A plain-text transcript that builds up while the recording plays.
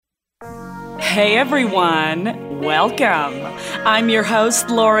Hey everyone, welcome. I'm your host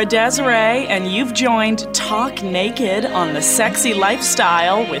Laura Desiree, and you've joined Talk Naked on the Sexy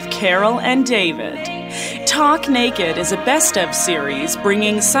Lifestyle with Carol and David. Talk Naked is a best of series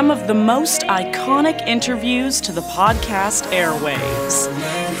bringing some of the most iconic interviews to the podcast airwaves.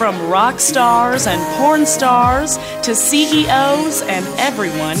 From rock stars and porn stars to CEOs and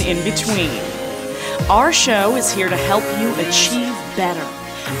everyone in between. Our show is here to help you achieve better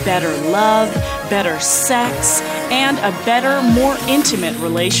love, better sex, and a better, more intimate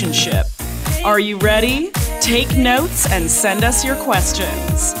relationship. Are you ready? Take notes and send us your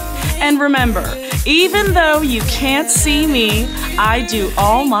questions. And remember, even though you can't see me, I do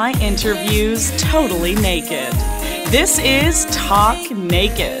all my interviews totally naked. This is Talk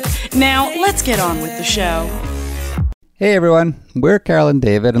Naked. Now, let's get on with the show. Hey everyone, we're Carol and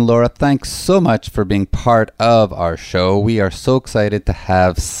David, and Laura, thanks so much for being part of our show. We are so excited to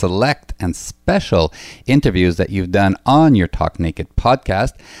have select and special interviews that you've done on your Talk Naked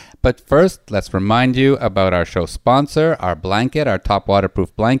podcast. But first, let's remind you about our show sponsor, our blanket, our top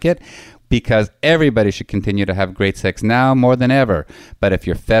waterproof blanket, because everybody should continue to have great sex now more than ever. But if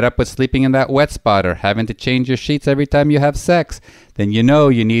you're fed up with sleeping in that wet spot or having to change your sheets every time you have sex, then you know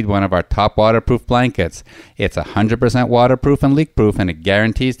you need one of our top waterproof blankets. It's 100% waterproof and leak-proof, and it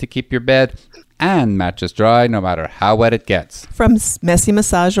guarantees to keep your bed and mattress dry no matter how wet it gets. From messy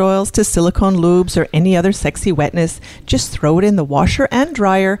massage oils to silicone lubes or any other sexy wetness, just throw it in the washer and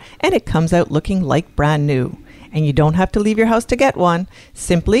dryer and it comes out looking like brand new. And you don't have to leave your house to get one.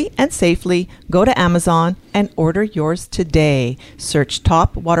 Simply and safely go to Amazon and order yours today. Search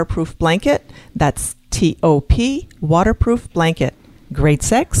Top Waterproof Blanket. That's T-O-P Waterproof Blanket. Great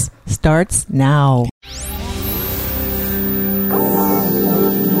sex starts now.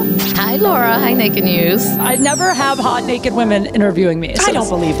 Hi, Laura. Hi, Naked News. I never have hot naked women interviewing me. I don't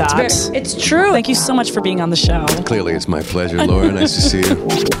believe that. It's true. Thank you so much for being on the show. Clearly, it's my pleasure, Laura. Nice to see you.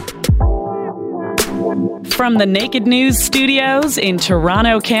 From the Naked News studios in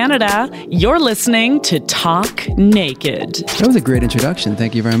Toronto, Canada, you're listening to Talk Naked. That was a great introduction.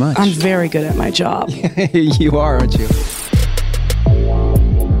 Thank you very much. I'm very good at my job. You are, aren't you?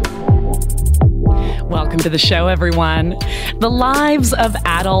 Welcome to the show, everyone. The lives of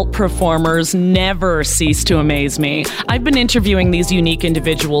adult performers never cease to amaze me. I've been interviewing these unique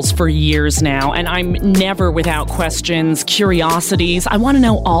individuals for years now, and I'm never without questions, curiosities. I want to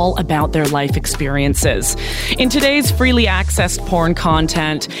know all about their life experiences. In today's freely accessed porn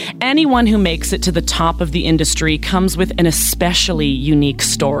content, anyone who makes it to the top of the industry comes with an especially unique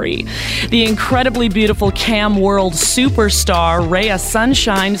story. The incredibly beautiful cam world superstar Reya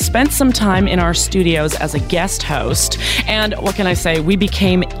Sunshine spent some time in our studio as a guest host, and what can I say, we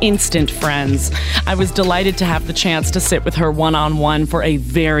became instant friends. I was delighted to have the chance to sit with her one-on-one for a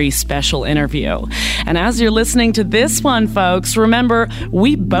very special interview. And as you're listening to this one, folks, remember,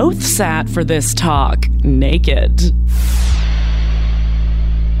 we both sat for this talk naked.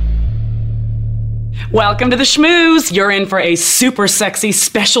 Welcome to the Schmooze. You're in for a super sexy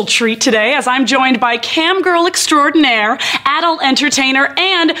special treat today, as I'm joined by cam girl extraordinaire, adult entertainer,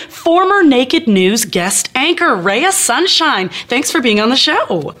 and former Naked News guest anchor, Reya Sunshine. Thanks for being on the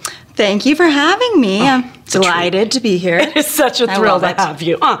show. Thank you for having me. I'm delighted to be here. It is such a thrill to have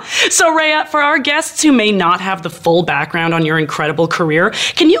you. So, Reya, for our guests who may not have the full background on your incredible career,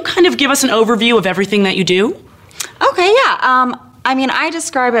 can you kind of give us an overview of everything that you do? Okay, yeah. I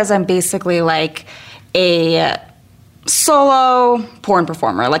describe it as I'm basically like a solo porn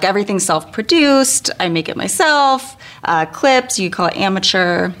performer. Like, everything's self-produced. I make it myself. Clips, you call it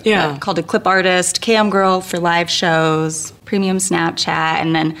amateur. Yeah. Called a clip artist, cam girl for live shows, premium Snapchat,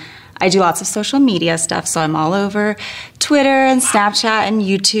 and then I do lots of social media stuff, so I'm all over Twitter and Snapchat and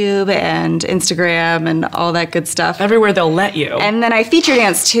YouTube and Instagram and all that good stuff. Everywhere they'll let you. And then I feature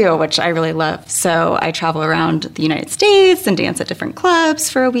dance too, which I really love. So I travel around the United States and dance at different clubs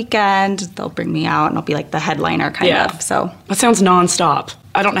for a weekend. They'll bring me out and I'll be like the headliner kind of. So that sounds nonstop.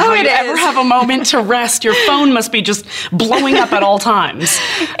 I don't know how you ever have a moment to rest. Your phone must be just blowing up at all times.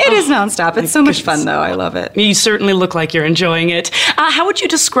 It is nonstop. It's so much fun, though. I love it. You certainly look like you're enjoying it. How would you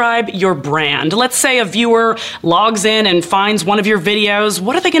describe your brand? Let's say a viewer logs in and finds one of your videos.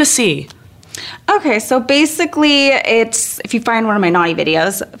 What are they going to see? Okay, so basically it's, if you find one of my naughty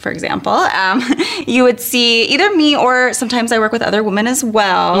videos, for example, you would see either me or sometimes I work with other women as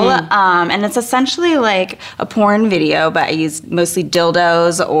well. And it's essentially like a porn video, but I use mostly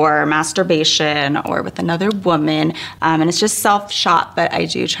dildos or masturbation or with another woman. And it's just self-shot, but I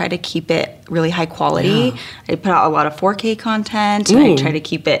do try to keep it really high quality. I put out a lot of 4K content. And I try to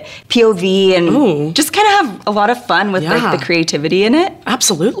keep it POV and just kind of have a lot of fun with like the creativity in it.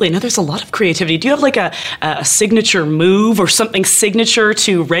 Absolutely. No, there's a lot of creativity. Do you have like a signature move or something signature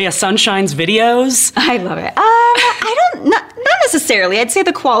to Reya Sunshine's videos? I love it. Not necessarily. I'd say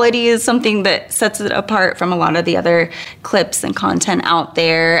the quality is something that sets it apart from a lot of the other clips and content out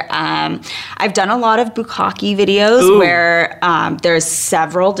there. I've done a lot of bukkake videos where there's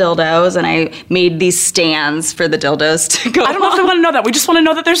several dildos, and I made these stands for the dildos to go I don't know if I want to know that. We just want to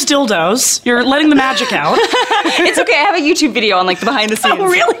know that there's dildos. You're letting the magic out. It's okay. I have a YouTube video on like the behind the scenes. Oh,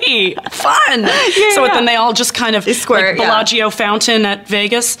 really? Fun. So then they all just kind of square, like Bellagio fountain at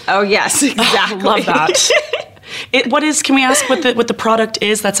Vegas? Oh, yes, exactly. Love that. Can we ask what the product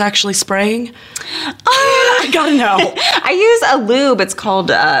is that's actually spraying? I gotta know. I use a lube. It's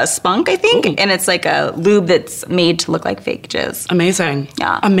called Spunk, I think. And it's like a lube that's made to look like fake jizz. Amazing.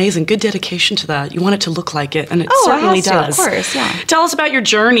 Yeah. Amazing. Good dedication to that. You want it to look like it, and it Oh, certainly it has does. to, of course, yeah. Tell us about your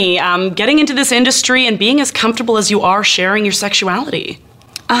journey, getting into this industry and being as comfortable as you are sharing your sexuality.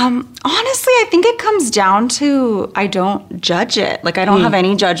 Honestly, I think it comes down to I don't judge it. Like, I don't have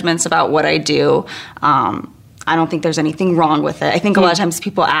any judgments about what I do. I don't think there's anything wrong with it. I think a lot of times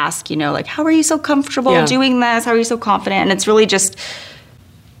people ask, like, how are you so comfortable doing this? How are you so confident? And it's really just,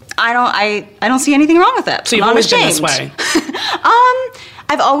 I don't see anything wrong with it. So you've always been this way?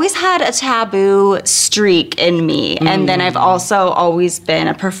 I've always had a taboo streak in me. And then I've also always been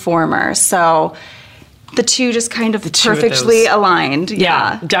a performer. So the two just kind of perfectly aligned.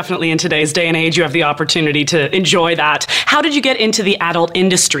 Yeah, definitely in today's day and age, you have the opportunity to enjoy that. How did you get into the adult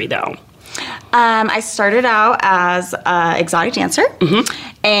industry, though? I started out as an exotic dancer,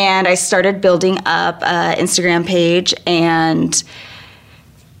 and I started building up an Instagram page and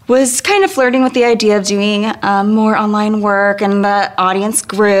was kind of flirting with the idea of doing more online work, and the audience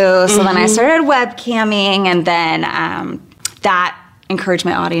grew. So then I started webcamming, and then that encouraged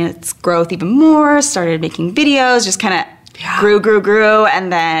my audience growth even more, started making videos, just kind of grew,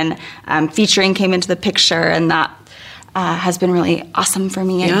 and then featuring came into the picture, and that has been really awesome for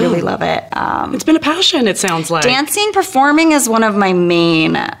me. I really love it. It's been a passion, it sounds like. Dancing, performing is one of my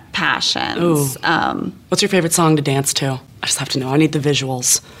main passions. What's your favorite song to dance to? I just have to know. I need the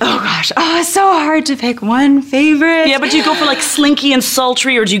visuals. Oh, gosh. Oh, it's so hard to pick one favorite. Yeah, but do you go for like slinky and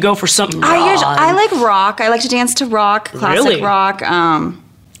sultry, or do you go for something raw? I like rock. I like to dance to rock, classic rock.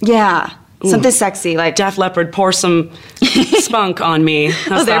 Yeah. Something sexy, like Def Leppard, pour some spunk on me.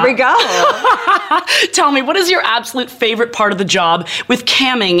 How's there we go. Tell me, what is your absolute favorite part of the job with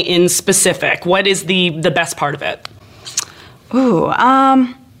camming in specific? What is the best part of it?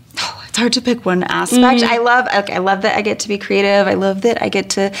 It's hard to pick one aspect. I love that I get to be creative. I love that I get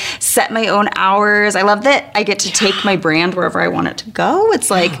to set my own hours. I love that I get to take my brand wherever I want it to go.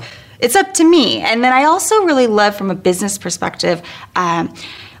 It's like, it's up to me. And then I also really love, from a business perspective,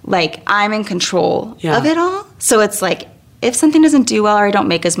 like, I'm in control of it all. So it's like, if something doesn't do well or I don't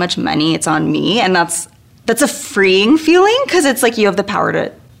make as much money, it's on me. And that's a freeing feeling, because it's like you have the power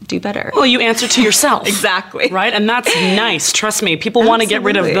to do better. Well, you answer to yourself. Exactly. Right? And that's nice. Trust me. People want to get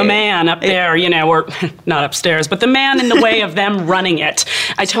rid of the man up there, or not upstairs, but the man in the way of them running it.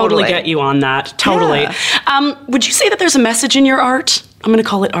 I totally get you on that. Totally. Yeah. Would you say that there's a message in your art? I'm going to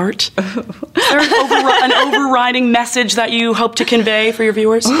call it art. Is there an overriding message that you hope to convey for your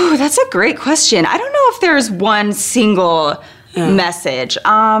viewers? Oh, that's a great question. I don't know if there's one single message.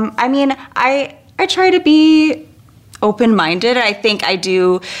 I mean, I try to be open-minded. I think I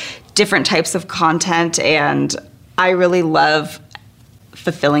do different types of content, and I really love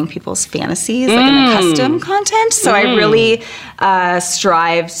fulfilling people's fantasies, like in the custom content. So I really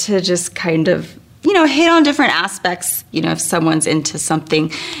strive to just kind of hit on different aspects. If someone's into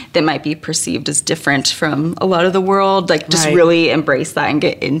something that might be perceived as different from a lot of the world, like just really embrace that and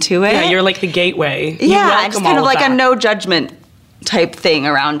get into it. Yeah, you're like the gateway. Yeah, just kind of like a no judgment type thing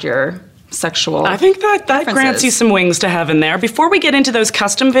around your sexual I think that grants you some wings to heaven there. Before we get into those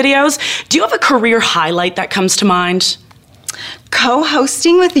custom videos, do you have a career highlight that comes to mind?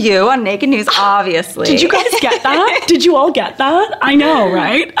 Co-hosting with you on Naked News, obviously. Did you guys get that? Did you all get that? I know,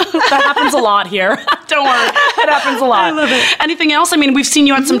 right? That happens a lot here. Don't worry. It happens a lot. I love it. Anything else? I mean, we've seen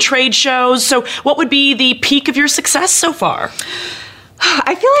you at some trade shows. So what would be the peak of your success so far?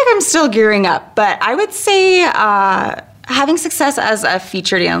 I feel like I'm still gearing up, but I would say having success as a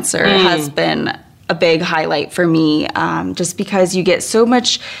feature dancer has been a big highlight for me, just because you get so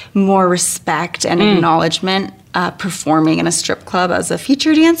much more respect and acknowledgement performing in a strip club as a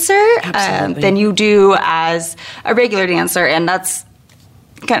feature dancer than you do as a regular dancer. And that's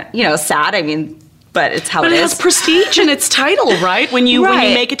kind of, sad. I mean, but it's how it is. But it has prestige in its title, right? When you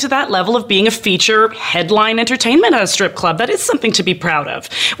make it to that level of being a feature headline entertainment at a strip club, that is something to be proud of.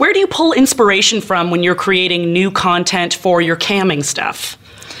 Where do you pull inspiration from when you're creating new content for your camming stuff?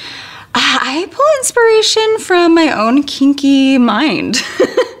 I pull inspiration from my own kinky mind.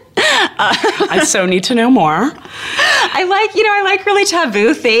 I so need to know more. I like really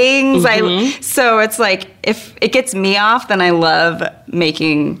taboo things. So it's like, if it gets me off, then I love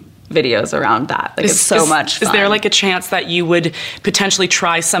making videos around that. Like, it's so much fun. Is there like a chance that you would potentially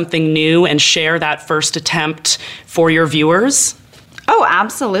try something new and share that first attempt for your viewers? Oh,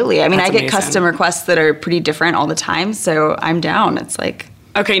 absolutely. I mean, That's I get amazing. custom requests that are pretty different all the time, so I'm down. It's like...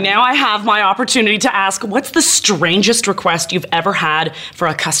 Okay, now I have my opportunity to ask, what's the strangest request you've ever had for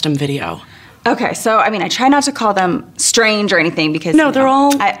a custom video? Okay, so, I mean, I try not to call them strange or anything because... No, they're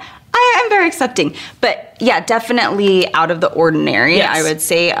all... I'm very accepting. But, yeah, definitely out of the ordinary, yes. I would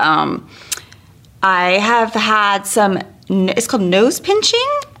say. I have had some... It's called nose pinching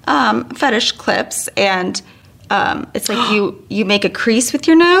fetish clips, and... it's like you make a crease with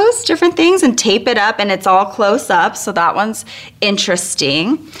your nose, different things, and tape it up, and it's all close up. So that one's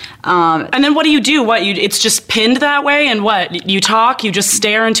interesting. And then what do? It's just pinned that way, and what? You talk, you just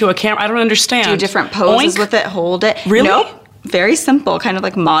stare into a camera? I don't understand. Do different poses Oink? with it, hold it. Really? Nope. Very simple, kind of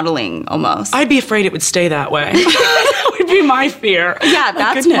like modeling almost. I'd be afraid it would stay that way. That would be my fear. Yeah,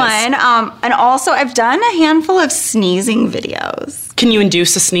 that's one. And also, I've done a handful of sneezing videos. Can you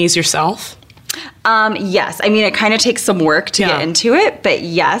induce a sneeze yourself? Yes. I mean, it kind of takes some work to get into it, but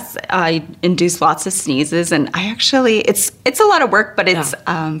yes, I induce lots of sneezes, and I actually, it's a lot of work, but it's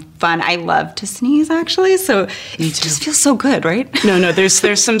fun. I love to sneeze, actually, so it just feels so good, right? No,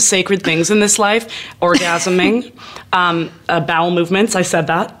 there's some sacred things in this life. Orgasming, bowel movements, I said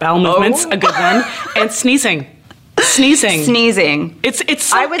that. Bowel movements, a good one. And sneezing. Sneezing.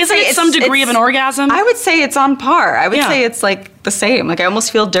 I would say it's some degree of an orgasm? I would say it's on par. I would say it's like the same. Like, I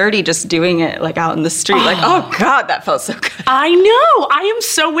almost feel dirty just doing it like out in the street. Like, oh God, that felt so good. I know. I am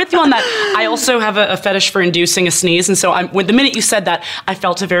so with you on that. I also have a fetish for inducing a sneeze, and so when the minute you said that, I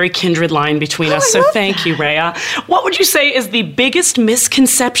felt a very kindred line between us. So thank you, Reya. What would you say is the biggest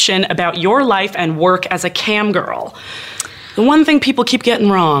misconception about your life and work as a cam girl? The one thing people keep getting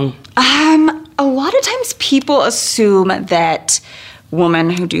wrong. A lot of times people assume that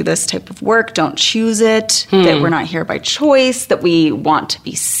women who do this type of work don't choose it, that we're not here by choice, that we want to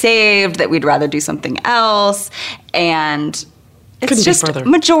be saved, that we'd rather do something else. And it's just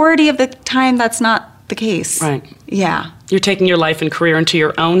majority of the time that's not the case. Right. Yeah. You're taking your life and career into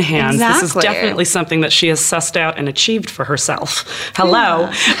your own hands. Exactly. This is definitely something that she has sussed out and achieved for herself. Hello.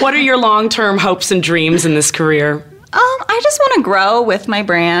 Yeah. What are your long-term hopes and dreams in this career? I just want to grow with my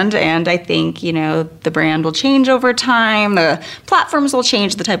brand, and I think, the brand will change over time, the platforms will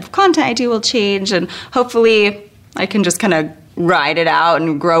change, the type of content I do will change, and hopefully I can just kind of ride it out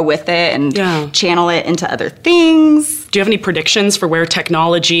and grow with it and channel it into other things. Do you have any predictions for where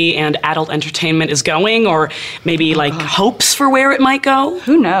technology and adult entertainment is going, or maybe hopes for where it might go?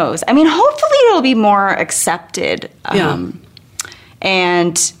 Who knows? I mean, hopefully it'll be more accepted.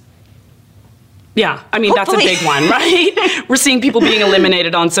 And... yeah, I mean, hopefully. That's a big one, right? We're seeing people being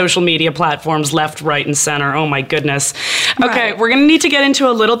eliminated on social media platforms left, right, and center. Oh, my goodness. Okay, We're going to need to get into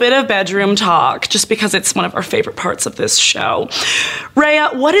a little bit of bedroom talk, just because it's one of our favorite parts of this show.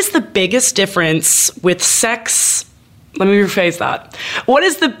 Reya, what is the biggest difference with sex? Let me rephrase that. What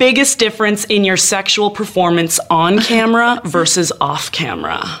is the biggest difference in your sexual performance on camera versus off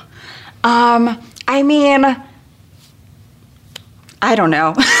camera? I mean, I don't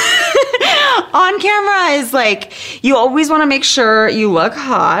know. On camera is like, you always want to make sure you look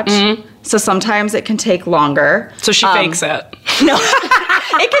hot. Mm-hmm. So sometimes it can take longer. So she fakes it. No,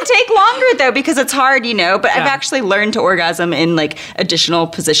 it can take longer though, because it's hard, but I've actually learned to orgasm in like additional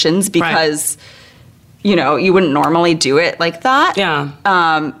positions because, you wouldn't normally do it like that.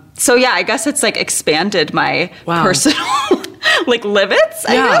 Yeah. So yeah, I guess it's like expanded my personal like limits,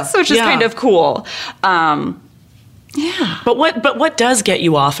 I guess, which is kind of cool. Yeah. But what does get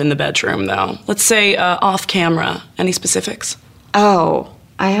you off in the bedroom, though? Let's say off camera. Any specifics? Oh,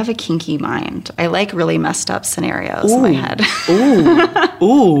 I have a kinky mind. I like really messed up scenarios in my head.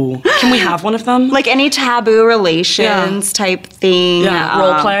 Ooh. Can we have one of them? Like any taboo relations type thing. Yeah.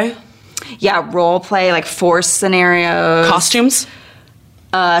 Role play? Yeah, role play, like forced scenarios. Costumes?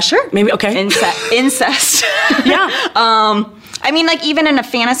 Sure. Maybe, okay. Incest. Yeah. I mean, like, even in a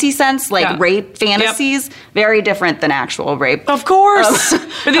fantasy sense, like Yeah. rape fantasies, very different than actual rape. Of course.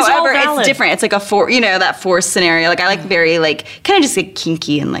 But these are all However, valid. it's different. It's like that forced scenario. Like, I like very, like, kind of just like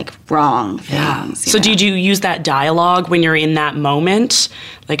kinky and like wrong things. So did you use that dialogue when you're in that moment?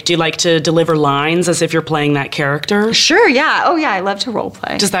 Like, do you like to deliver lines as if you're playing that character? Sure, yeah. Oh, yeah, I love to role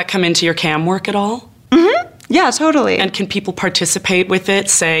play. Does that come into your cam work at all? Yeah, totally. And can people participate with it,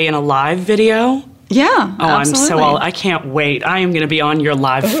 say, in a live video? yeah, Oh, absolutely. I can't wait. I am going to be on your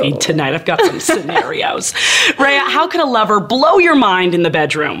live feed tonight. I've got some scenarios. Reya, how could a lover blow your mind in the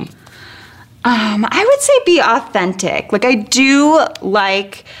bedroom? I would say be authentic. Like, I do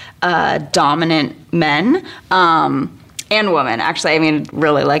like dominant men and women. Actually, I mean,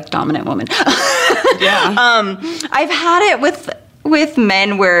 really like dominant women. Yeah. I've had it with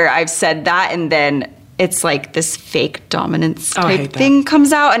men where I've said that and then it's like this fake dominance I hate type that. thing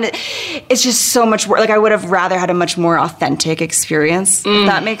comes out, and it's just so much work. Like, I would have rather had a much more authentic experience, if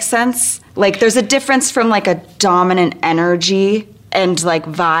that makes sense. Like, there's a difference from like a dominant energy and like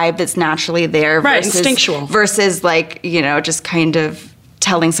vibe that's naturally there, Right, versus, instinctual. versus like, you know, just kind of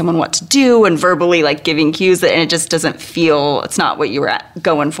telling someone what to do and verbally like giving cues, and it just doesn't feel, it's not what you were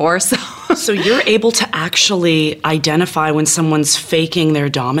going for. So you're able to actually identify when someone's faking their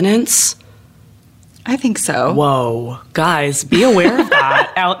dominance? I think so. Whoa, guys, be aware of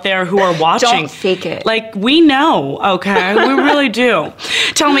that out there who are watching. Don't fake it. Like, we know, okay? We really do.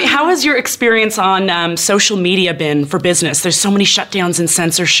 Tell me, how has your experience on social media been for business? There's so many shutdowns and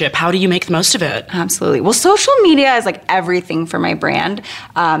censorship. How do you make the most of it? Absolutely. Well, social media is like everything for my brand.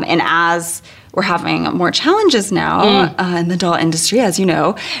 And as we're having more challenges now in the doll industry, as you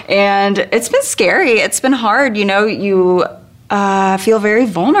know, and it's been scary. It's been hard. You know, you feel very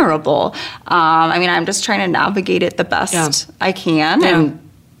vulnerable. I mean, I'm just trying to navigate it the best I can. Yeah. And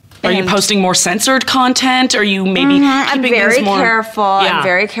Are you posting more censored content? Are you maybe keeping I'm very things more... careful. Yeah. I'm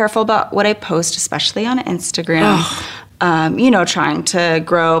very careful about what I post, especially on Instagram. You know, trying to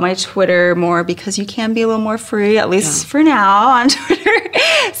grow my Twitter more because you can be a little more free, at least for now, on Twitter.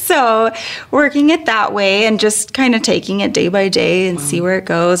 So working it that way and just kind of taking it day by day and see where it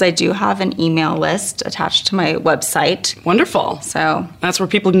goes. I do have an email list attached to my website. Wonderful. So That's where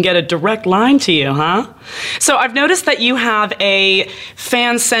people can get a direct line to you, huh? So I've noticed that you have a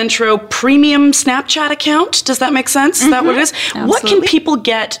FanCentro premium Snapchat account. Does that make sense? Is that what it is? What can Absolutely. people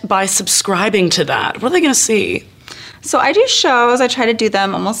get by subscribing to that? What are they going to see? So I do shows. I try to do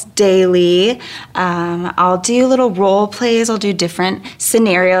them almost daily. I'll do little role plays. I'll do different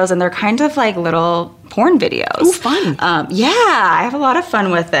scenarios, and they're kind of like little porn videos. Ooh, fun. Yeah, I have a lot of fun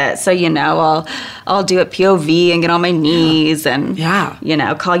with it. So, you know, I'll do it POV and get on my knees and, Yeah. you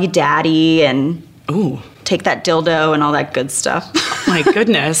know, call you daddy and Ooh. take that dildo and all that good stuff. My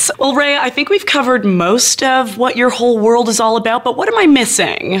goodness. Well, Reya, I think we've covered most of what your whole world is all about, but what am I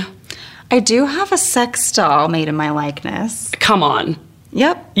missing? I do have a sex doll made in my likeness. Come on.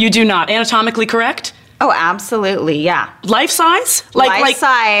 Yep. You do not. Anatomically correct? Oh, absolutely. Yeah. Life size? Life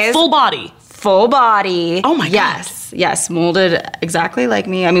size. Full body? Full body. Oh my God. Yes, molded exactly like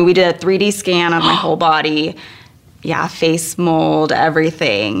me. I mean, we did a 3D scan of my whole body. Yeah, face mold,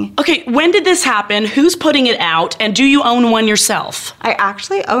 everything. Okay, when did this happen? Who's putting it out? And do you own one yourself? I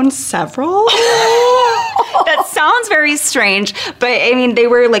actually own several. That sounds very strange, but I mean, they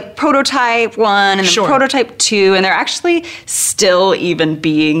were like prototype 1 and then Sure. prototype 2, and they're actually still even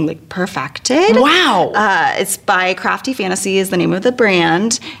being like perfected. Wow. It's by Crafty Fantasy is the name of the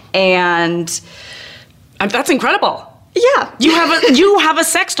brand, and That's incredible. yeah. You have a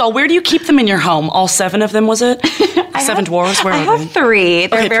sex doll. Where do you keep them in your home? All 7 of them, was it? Seven dwarves? Where I are they? have 3.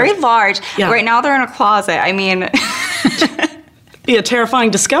 They're Okay, very 3. large. Yeah. Right now they're in a closet. I mean, Be a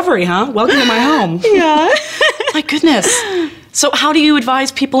terrifying discovery, huh? Welcome to my home. yeah. My goodness. So how do you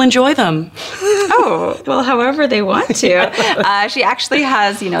advise people enjoy them? Oh, well, however they want to. She actually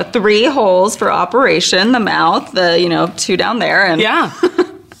has, 3 holes for operation, the mouth, the, 2 down there. And Yeah.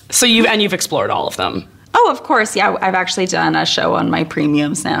 So you've explored all of them. Oh, of course. Yeah, I've actually done a show on my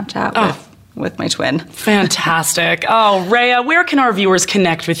premium Snapchat with my twin. Fantastic. Oh, Reya, where can our viewers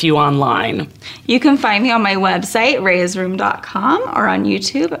connect with you online? You can find me on my website, reyasroom.com, or on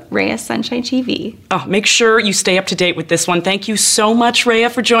YouTube, Reya Sunshine TV. Oh, make sure you stay up to date with this one. Thank you so much, Reya,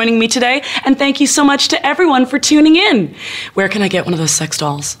 for joining me today. And thank you so much to everyone for tuning in. Where can I get one of those sex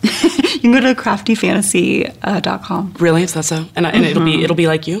dolls? You can go to craftyfantasy.com. Really? Is that so? And it'll be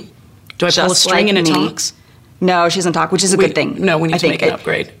like you? Do I pull a Just string like and it me. talks? No, she doesn't talk, which is a good thing. No, we need I to think make an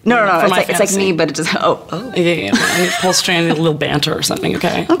upgrade. No, For my it's like fantasy. me, but it just, oh. Yeah. I need to pull a string and a little banter or something,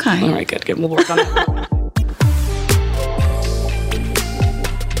 okay? Okay. All right, good. We'll work on that.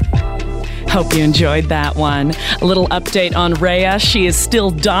 Hope you enjoyed that one. A little update on Reya. She is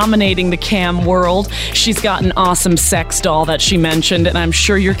still dominating the cam world. She's got an awesome sex doll that she mentioned, and I'm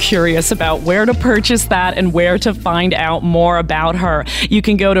sure you're curious about where to purchase that and where to find out more about her. You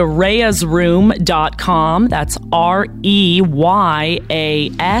can go to reyasroom.com. That's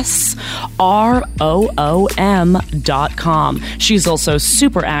REYASROOM.com. She's also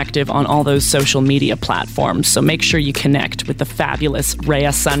super active on all those social media platforms, so make sure you connect with the fabulous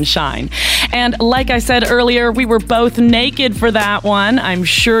Reya Sunshine. And like I said earlier, we were both naked for that one. I'm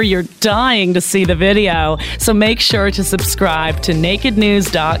sure you're dying to see the video, so make sure to subscribe to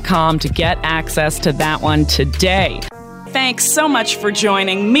nakednews.com to get access to that one today. Thanks so much for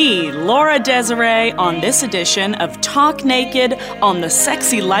joining me, Laura Desiree, on this edition of Talk Naked on the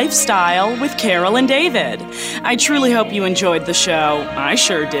Sexy Lifestyle with Carol and David. I truly hope you enjoyed the show. I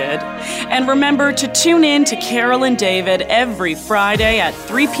sure did. And remember to tune in to Carol and David every Friday at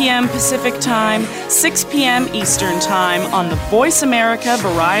 3 p.m. Pacific Time, 6 p.m. Eastern Time on the Voice America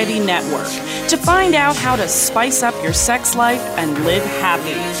Variety Network to find out how to spice up your sex life and live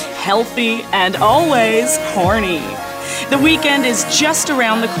happy, healthy, and always horny. The weekend is just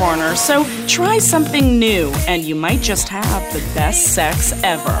around the corner, so try something new and you might just have the best sex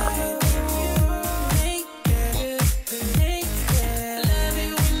ever.